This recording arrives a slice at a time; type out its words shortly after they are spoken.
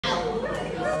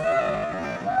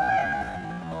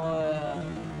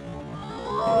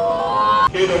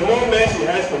the more mass it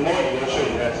has, the more inertia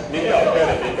it has. Maybe I'll pen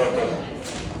and paper first.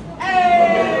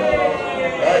 Okay.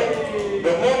 Right?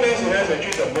 The more mass it has,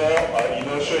 actually the more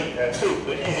inertia it has. So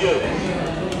the easier it is.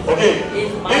 Okay.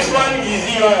 This one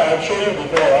easy, right? I've shown you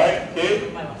before, right?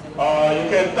 Okay. You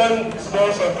can turn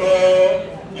small circle.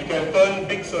 You can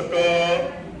turn big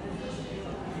circle.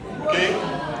 Okay.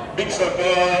 Big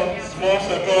circle, small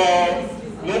circle.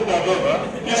 No problem, huh?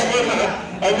 This one,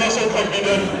 I'm not so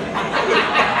confident.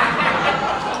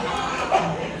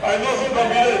 I'm not so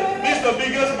confident. This is the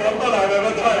biggest bottle I've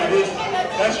ever tried with this.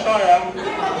 Let's try, huh?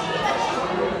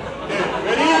 Okay,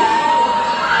 ready?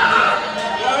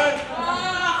 One.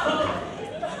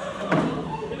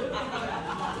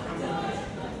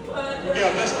 Okay,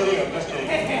 I'm just kidding,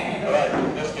 Alright,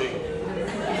 just kidding.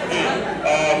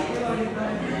 Okay,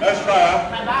 let's try,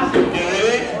 huh? Okay,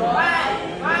 ready?